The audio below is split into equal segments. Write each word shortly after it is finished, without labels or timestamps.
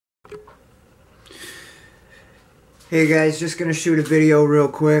Hey guys, just gonna shoot a video real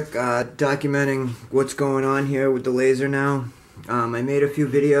quick documenting what's going on here with the laser now. I made a few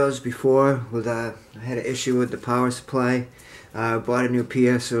videos before with I had an issue with the power supply. Bought a new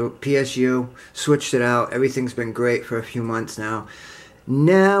PSU, switched it out. Everything's been great for a few months now.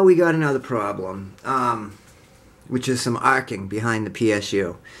 Now we got another problem, which is some arcing behind the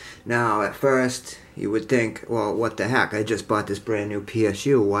PSU. Now at first you would think, well, what the heck, I just bought this brand new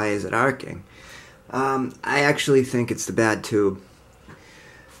PSU, why is it arcing? I actually think it's the bad tube.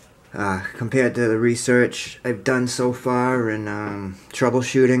 Compared to the research I've done so far and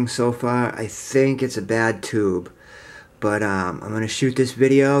troubleshooting so far, I think it's a bad tube. But I'm going to shoot this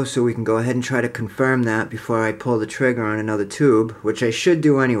video so we can go ahead and try to confirm that before I pull the trigger on another tube, which I should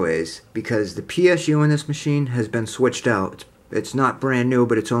do anyways, because the PSU in this machine has been switched out. It's not brand new,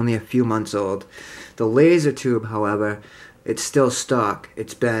 but it's only a few months old. The laser tube, however, it's still stock.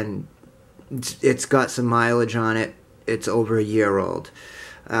 It's got some mileage on it. It's over a year old.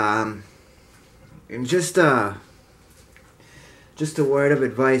 And just a word of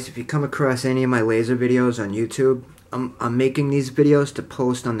advice: if you come across any of my laser videos on YouTube, I'm making these videos to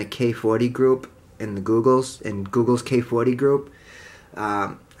post on the K40 group in Google's K40 group.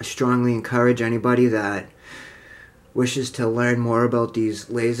 I strongly encourage anybody that wishes to learn more about these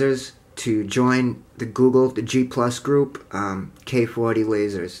lasers to join the G+ group, K40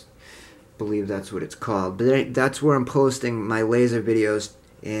 lasers. Believe that's what it's called, but that's where I'm posting my laser videos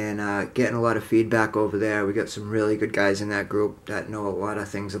and getting a lot of feedback over there. We got some really good guys in that group that know a lot of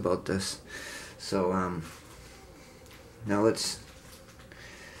things about this. So now let's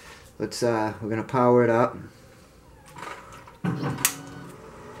we're gonna power it up.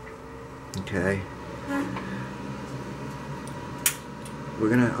 Okay, I'm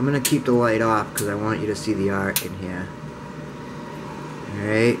gonna keep the light off because I want you to see the arc in here. All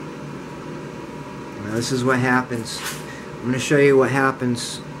right. Now this is what happens. I'm going to show you what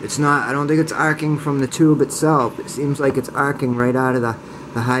happens. I don't think it's arcing from the tube itself. It seems like it's arcing right out of the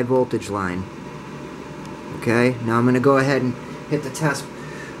high voltage line. Okay, now I'm going to go ahead and hit the test.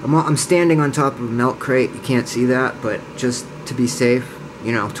 I'm standing on top of a milk crate. You can't see that, but just to be safe,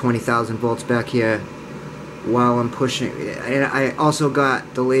 20,000 volts back here while I'm pushing. And I also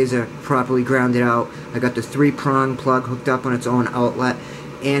got the laser properly grounded out. I got the 3-prong plug hooked up on its own outlet,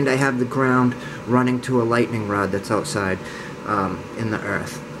 and I have the ground running to a lightning rod that's outside in the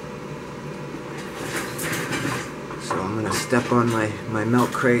earth. So I'm going to step on my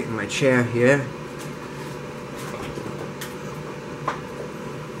milk crate and my chair here.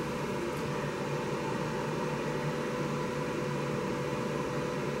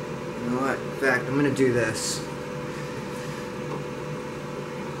 You know what? In fact, I'm going to do this.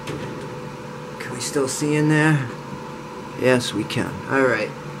 Can we still see in there? Yes, we can. Alright,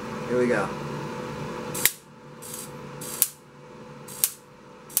 here we go.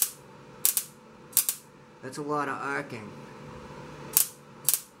 That's a lot of arcing.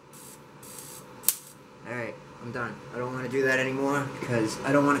 Alright, I'm done. I don't want to do that anymore because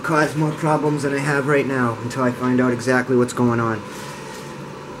I don't want to cause more problems than I have right now until I find out exactly what's going on.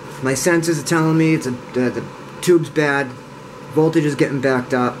 My sensors are telling me the tube's bad, voltage is getting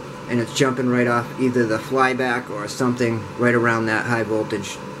backed up, and it's jumping right off either the flyback or something right around that high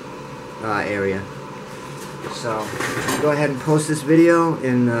voltage area. So go ahead and post this video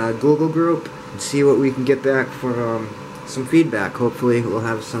in Google group and see what we can get back for some feedback. Hopefully we'll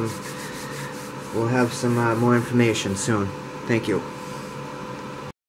have some more information soon. Thank you.